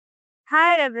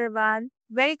Hi everyone,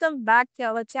 welcome back to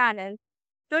our channel.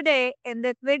 Today in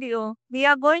this video, we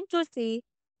are going to see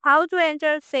how to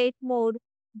enter safe mode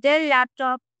Dell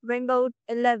laptop Windows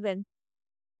 11.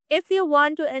 If you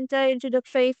want to enter into the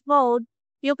safe mode,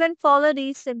 you can follow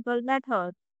these simple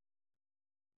methods.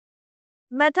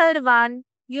 Method 1.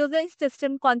 Using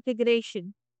system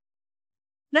configuration.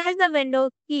 Press the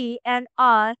Windows key and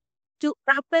R to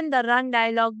open the Run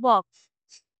dialog box.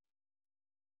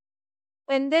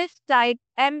 In this, type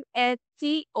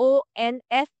Msconfig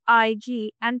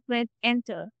and press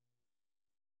enter.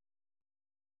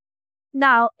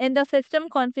 Now, in the system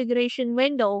configuration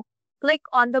window, click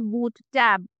on the boot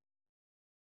tab.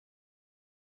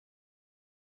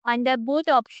 Under boot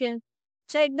options,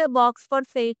 check the box for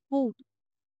safe boot.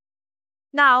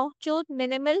 Now, choose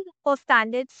minimal for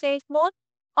standard safe mode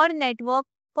or network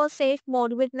for safe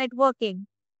mode with networking.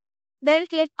 Then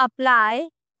click apply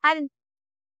and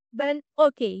then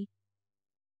OK.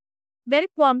 When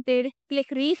prompted, click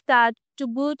restart to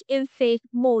boot in safe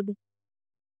mode.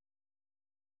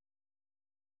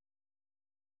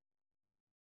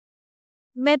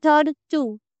 Method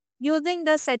 2. Using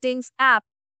the Settings app.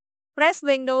 Press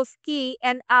Windows key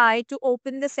and I to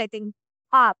open the Settings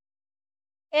app.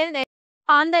 In it,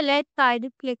 on the left side,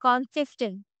 click on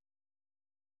System.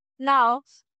 Now,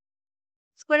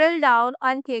 scroll down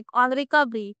and click on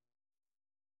Recovery.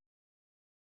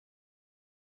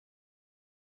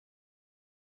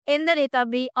 In the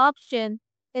Recovery option,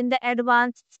 in the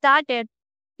Advanced Started,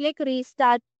 click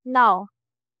Restart Now.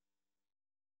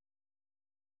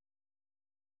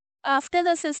 After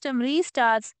the system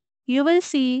restarts, you will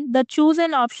see the Choose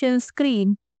an Option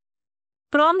screen.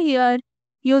 From here,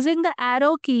 using the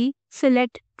arrow key,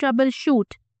 select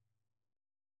Troubleshoot.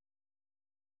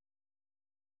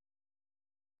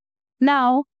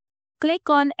 Now, click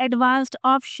on Advanced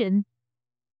option.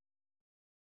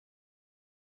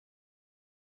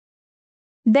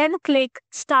 Then click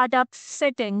Startup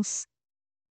Settings.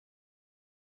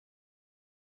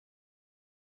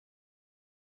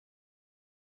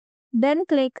 Then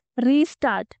click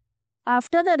Restart.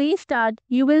 After the restart,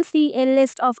 you will see a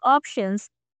list of options.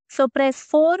 So press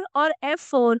 4 or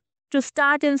F4 to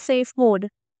start in safe mode.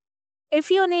 If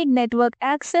you need network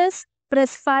access,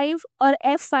 press 5 or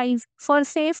F5 for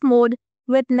safe mode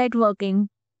with networking.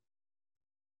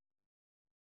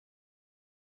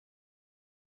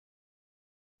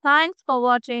 Thanks for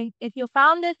watching. If you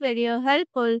found this video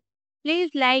helpful, please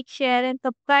like, share and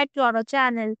subscribe to our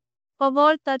channel for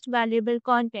more such valuable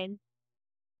content.